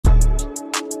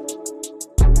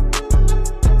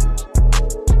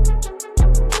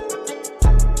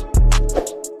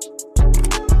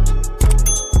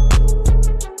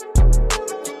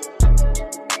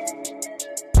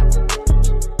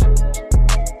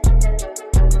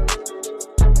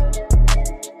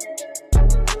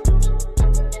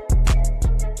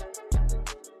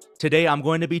Today I'm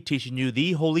going to be teaching you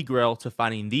the holy grail to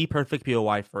finding the perfect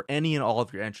POI for any and all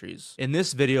of your entries. In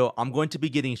this video, I'm going to be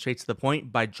getting straight to the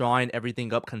point by drawing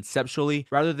everything up conceptually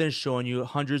rather than showing you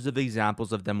hundreds of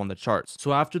examples of them on the charts.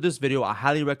 So after this video, I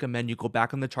highly recommend you go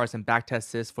back on the charts and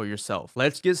backtest this for yourself.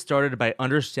 Let's get started by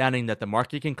understanding that the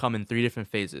market can come in three different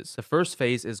phases. The first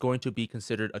phase is going to be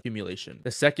considered accumulation. The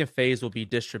second phase will be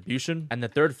distribution, and the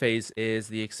third phase is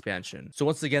the expansion. So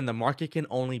once again, the market can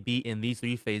only be in these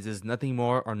three phases, nothing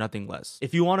more or nothing less.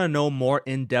 If you want to know more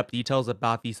in-depth details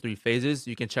about these three phases,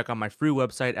 you can check out my free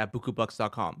website at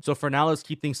BooKooBuxs.com. So for now, let's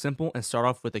keep things simple and start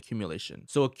off with accumulation.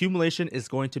 So accumulation is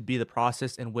going to be the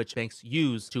process in which banks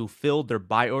use to fill their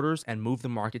buy orders and move the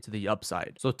market to the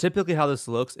upside. So typically how this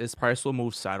looks is price will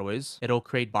move sideways. It'll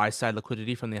create buy side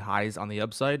liquidity from the highs on the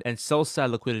upside and sell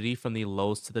side liquidity from the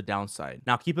lows to the downside.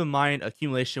 Now keep in mind,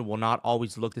 accumulation will not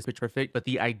always look this picture perfect, but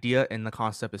the idea and the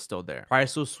concept is still there.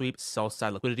 Price will sweep sell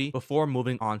side liquidity before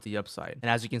moving on to the upside.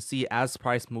 And as you can see, as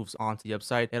price moves on to the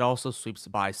upside, it also sweeps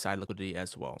buy side liquidity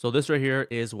as well. So this right here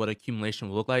is what accumulation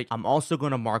will look like. I'm also going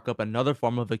to mark up another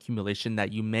form of accumulation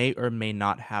that you may or may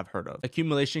not have heard of.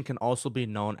 Accumulation can also be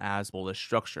known as bullish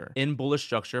structure. In bullish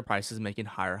structure, price is making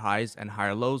higher highs and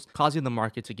higher lows, causing the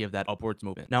market to give that upwards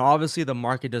movement. Now, obviously, the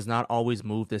market does not always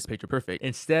move this picture perfect.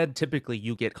 Instead, typically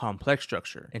you get complex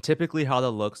structure. And typically how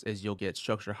that looks is you'll get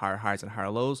structure higher highs and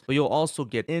higher lows, but you'll also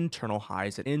get internal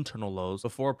highs and internal lows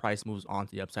before price moves on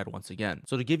to the upside once again.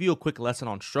 So to give you a quick lesson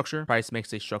on structure, price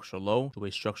makes a structure low to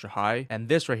a structure high, and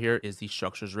this right here is the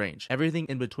structure's range. Everything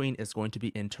in between is going to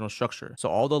be internal structure. So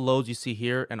all the lows you see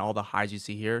here and all the highs you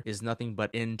see here is nothing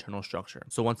but internal structure.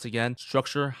 So once again,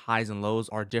 structure highs and lows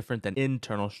are different than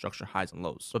internal structure highs and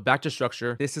lows. But back to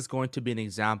structure, this is going to be an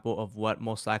example of what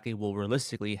most likely will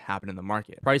realistically happen in the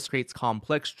market. Price creates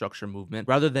complex structure movement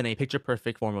rather than a picture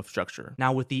perfect form of structure.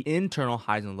 Now with the internal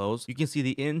highs and lows, you can see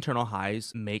the internal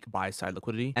highs make buy side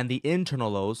liquidity and the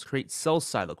internal lows create sell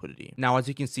side liquidity. Now as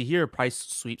you can see here, price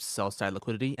sweeps sell side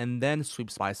liquidity and then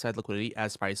sweeps buy side liquidity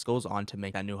as price goes on to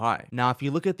make that new high. Now if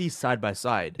you look at these side by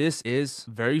side, this is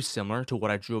very similar to what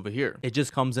I drew over here. It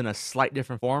just comes in a slight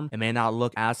different form. It may not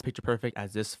look as picture perfect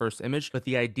as this first image, but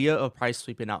the idea of price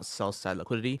sweeping out sell side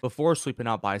liquidity before sweeping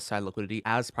out buy side liquidity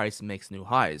as price makes new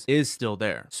highs is still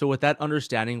there. So with that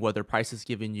understanding, whether price is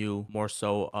giving you more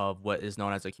so of what is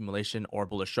known as accumulation or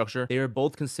bullish structure, they are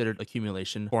both considered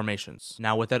accumulation formations.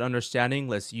 Now with that understanding,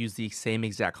 let's use the same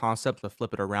exact concept but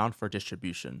flip it around for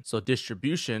distribution. So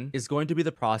distribution is going to be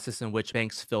the process in which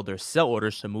banks fill their sell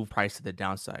orders to move price to the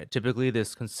downside. Typically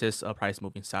this consists of price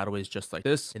moving sideways just like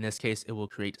this. In this case, it will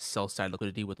create sell side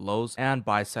liquidity with lows and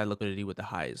buy side liquidity with the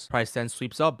highs. Price then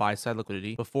sweeps out buy side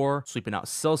liquidity before sweeping out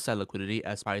sell side liquidity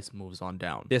as price moves on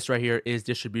down. This right here is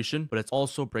distribution, but it's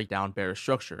also breakdown bearish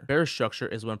structure. Bearish structure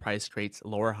is when price creates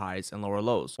lower highs and lower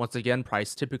lows. Once again,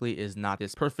 price typically is not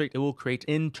this perfect. It will create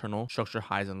internal structure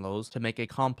highs and lows to make a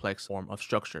complex form of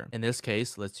structure. In this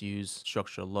case, let's use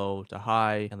structure low to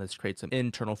high and let's create some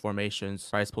internal formations.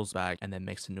 Price pulls back and then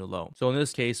makes a new low. So in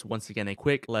this case, once again, a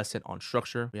quick lesson on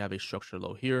structure. We have a structure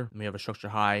low here, and we have a structure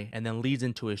high, and then leads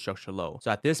into a structure low.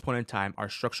 So at this point in time, our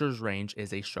structure's range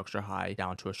is a structure high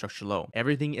down to a structure low.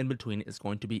 Everything in between is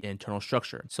going to be internal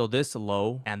structure. So this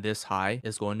low and this high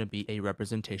is going to be a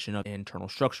representation of internal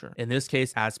structure. In this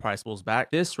case, as price pulls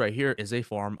back, this right here is a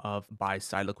form of buy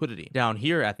side liquidity. Down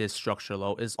here at this structure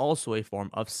low is also a form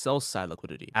of sell side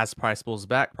liquidity. As price pulls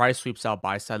back, price sweeps out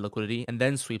buy side liquidity and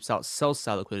then sweeps out sell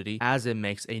side liquidity as it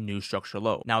makes a new structure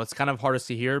low. Now it's kind of hard to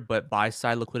see here, but buy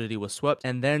side liquidity was swept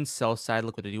and then sell side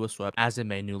liquidity was swept as it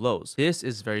made new lows. This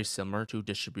is very similar to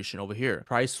distribution over here.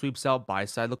 Price sweeps out buy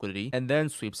side liquidity and then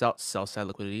sweeps out sell side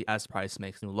liquidity as price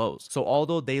makes new lows. So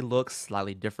although they look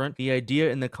slightly different, the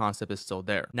idea and the concept is still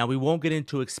there. Now we won't get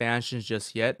into expansions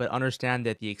just yet, but understand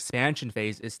that the expansion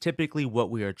phase is typically what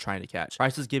we are trying to catch.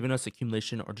 Price is giving us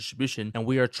accumulation or distribution, and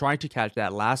we are trying to catch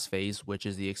that last phase, which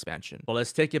is the expansion. But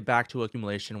let's take it back to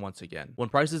accumulation once again. When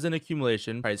price is in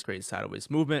accumulation, price creates sideways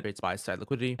movement, creates buy side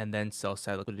liquidity, and then sell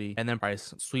side liquidity, and then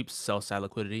price sweeps sell side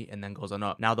liquidity, and then goes on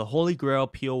up. Now the holy grail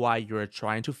POI you're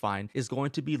trying to find is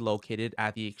going to be located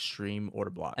at the extreme order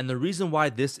block. And the reason why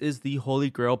this is the holy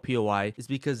grail POI is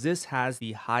because this has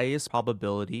the highest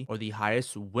probability or the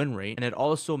highest win rate, and it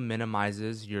also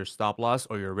minimizes your stop loss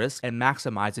or your risk and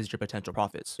maximizes your potential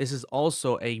profits. This is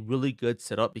also a really good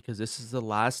setup because this is the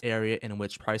last area in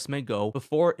which price may go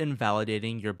before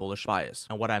invalidating your bullish bias.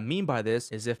 And what I mean by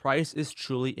this is if price is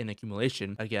truly in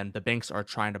accumulation, again, the banks are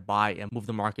trying to buy and move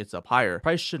the markets up higher,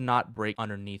 price should not break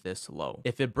underneath this low.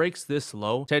 If it breaks this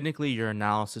low, technically your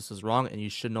analysis is wrong and you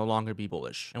should no longer be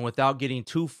bullish. And without getting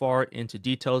too far into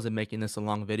details and making this a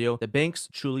long video, the banks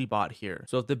truly bought here.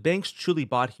 So if the banks truly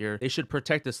bought here, here, they should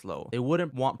protect this low. They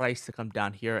wouldn't want price to come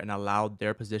down here and allow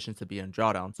their position to be in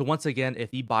drawdown. So once again,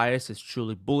 if the bias is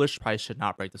truly bullish, price should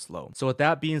not break this low. So with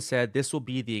that being said, this will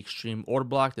be the extreme order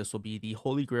block. This will be the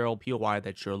holy grail POI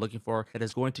that you're looking for, that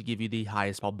is going to give you the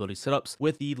highest probability setups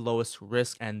with the lowest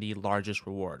risk and the largest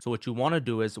reward. So what you want to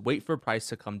do is wait for price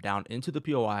to come down into the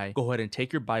POI, go ahead and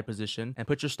take your buy position and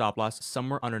put your stop loss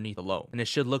somewhere underneath the low. And it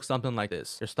should look something like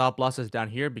this. Your stop loss is down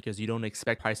here because you don't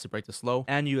expect price to break this low,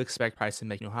 and you expect price to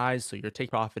make new highs, so your take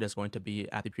profit is going to be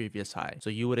at the previous high. So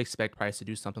you would expect price to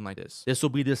do something like this. This will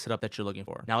be the setup that you're looking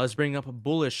for. Now let's bring up a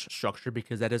bullish structure,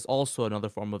 because that is also another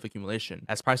form of accumulation.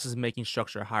 As price is making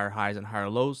structure higher highs and higher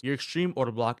lows, your extreme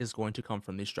order block is going to come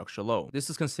from the structure low. This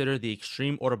is considered the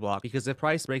extreme order block because if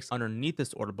price breaks underneath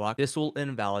this order block, this will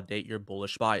invalidate your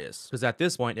bullish bias. Because at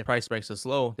this point, if price breaks this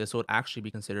low, this would actually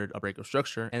be considered a break of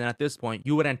structure, and at this point,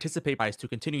 you would anticipate price to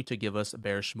continue to give us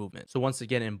bearish movement. So once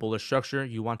again, in bullish structure,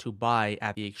 you want to buy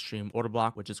at the extreme order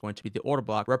block, which is going to be the order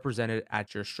block represented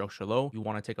at your structure low. You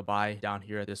want to take a buy down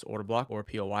here at this order block, or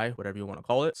POI, whatever you want to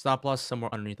call it. Stop loss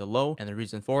somewhere underneath the low, and the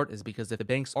reason for it is because if the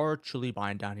banks are truly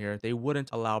buying down here, they wouldn't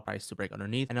allow price to break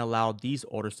underneath and allow these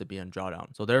orders to be in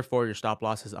drawdown. So therefore, your stop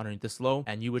loss is underneath this low,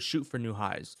 and you would shoot for new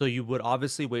highs. So you would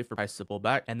obviously wait for price to pull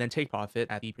back and then take profit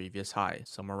at the previous high,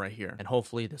 somewhere right here. And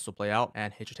hopefully this will play out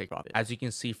and hit your take profit. As you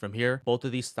can see from here, both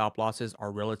of these stop losses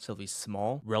are relatively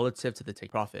small relative to the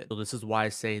take profit. So this is why I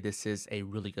say this is a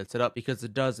really good setup, because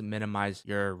it does minimize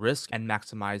your risk and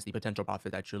maximize the potential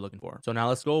profit that you're looking for. So now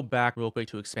let's go back real quick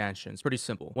to expansion. It's pretty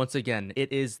simple. Once again,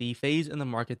 it is the phase in the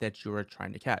market that you are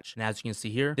trying to catch. And as you can see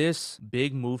here, this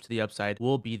big move to the upside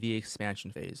will be the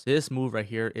expansion phase. This move right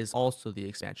here is also the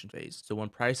expansion phase. So when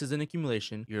price is in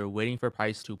accumulation, you're waiting for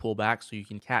price to pull back so you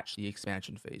can catch the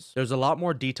expansion phase. There's a lot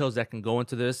more details that can go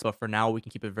into this, but for now we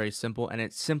can keep it very simple, and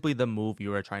it's simply the move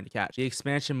you are trying to catch. The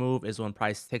expansion move is when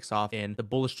price takes off in the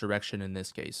bullish direction in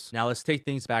this case. Now let's take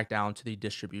things back down to the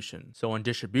distribution. So in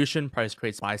distribution, price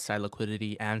creates buy side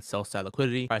liquidity and sell side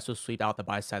liquidity. Price will sweep out the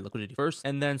buy side liquidity first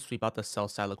and then sweep out the sell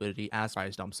side liquidity as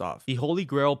price dumps off. The holy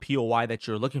grail POI that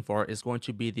you're looking for is going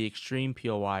to be the extreme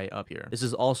POI up here. This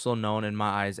is also known in my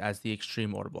eyes as the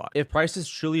extreme order block. If price is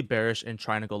truly bearish and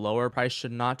trying to go lower, price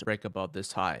should not break above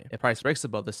this high. If price breaks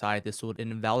above this high, this would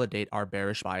invalidate our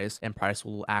bearish bias and price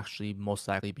will actually most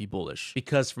likely be bullish.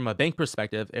 Because from a bank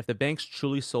perspective, if the banks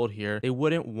truly sold here, they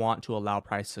wouldn't want to allow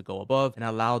price to go above and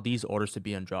allow these orders to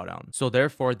be in drawdown. So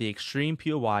therefore, the extreme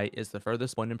POI is the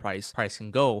furthest point in price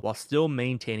can go while still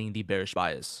maintaining the bearish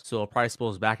bias. So if price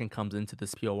pulls back and comes into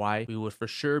this POI, we would for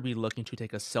sure be looking to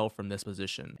take a sell from this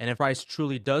position. And if price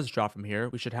truly does drop from here,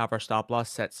 we should have our stop loss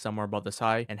set somewhere above this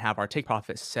high and have our take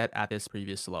profit set at this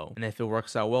previous low. And if it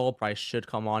works out well, price should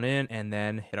come on in and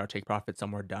then hit our take profit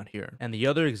somewhere down here. And the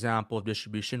other example of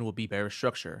distribution will be bearish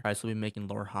structure. Price will be making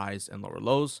lower highs and lower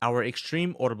lows. Our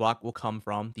extreme order block will come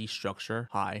from the structure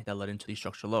high that led into the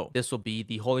structure low. This will be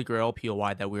the holy grail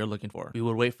POI that we are looking for. We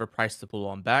would wait for price to pull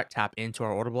on back, tap into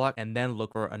our order block, and then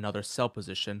look for another sell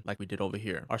position like we did over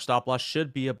here. Our stop loss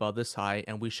should be above this high,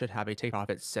 and we should have a take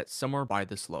profit set somewhere by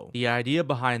this low. The idea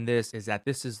behind this is that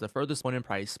this is the furthest point in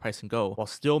price can go while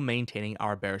still maintaining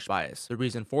our bearish bias. The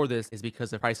reason for this is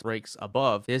because if price breaks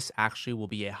above, this actually will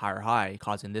be a higher high,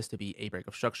 causing this to be a break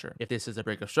of structure. If this is a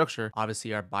break of structure,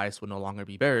 obviously our bias would no longer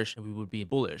be bearish and we would be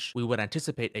bullish. We would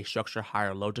anticipate a structure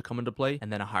higher low to come into play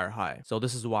and then a higher high. So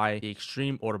this is why the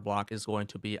extreme order block is going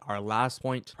to be our last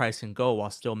point price can go while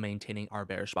still maintaining our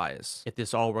bearish bias. If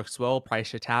this all works well, price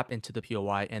should tap into the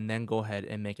POI and then go ahead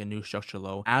and make a new structure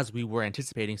low as we were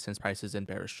anticipating since price is in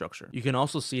bearish structure. You can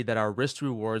also see that our risk to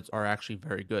rewards are actually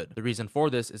very good. The reason for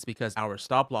this is because our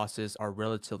stop losses are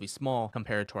relatively small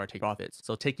compared to our take profits.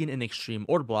 So taking an extreme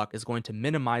order block is going to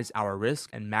minimize our risk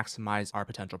and maximize our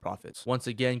potential profits. Once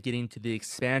again, getting to the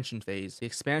expansion phase. The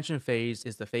expansion phase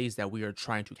is the phase that we are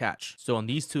trying to catch. So in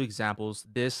these two examples,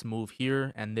 this move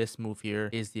here and this move here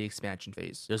is the expansion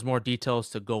phase. There's more details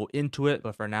to go into it,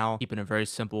 but for now, keeping it very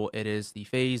simple, it is the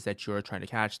phase that you're trying to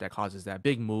catch that causes that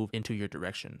big move into your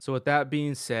direction. So with that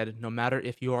being said, no matter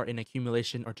if you are in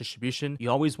accumulation or distribution, you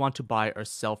always want to buy or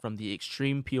sell from the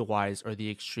extreme POIs or the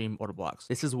extreme order blocks.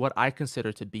 This is what I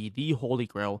consider to be the holy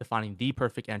grail to finding the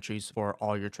perfect entries for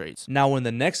all your trades. Now in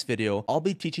the next video, I'll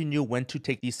be teaching you when to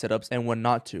take these setups and when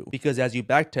not to, because as you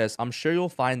backtest, I'm sure you'll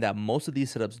find that most of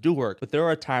these setups do work, but there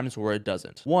are times where it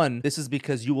doesn't. One, this is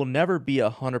because you will never be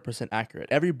 100% accurate.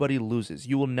 Everybody loses.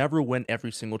 You will never win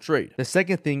every single trade. The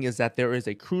second thing is that there is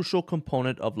a crucial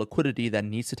component of liquidity that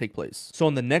needs to take place. So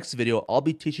in the next video, I'll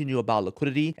be teaching you about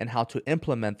liquidity and how to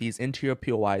implement these into your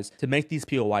POIs to make these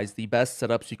POIs the best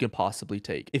setups you can possibly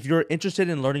take. If you're interested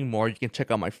in learning more, you can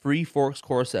check out my free Forex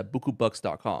course at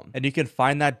BooKooBuxs.com. And you can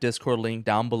find that Discord link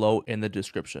down below in the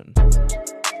description.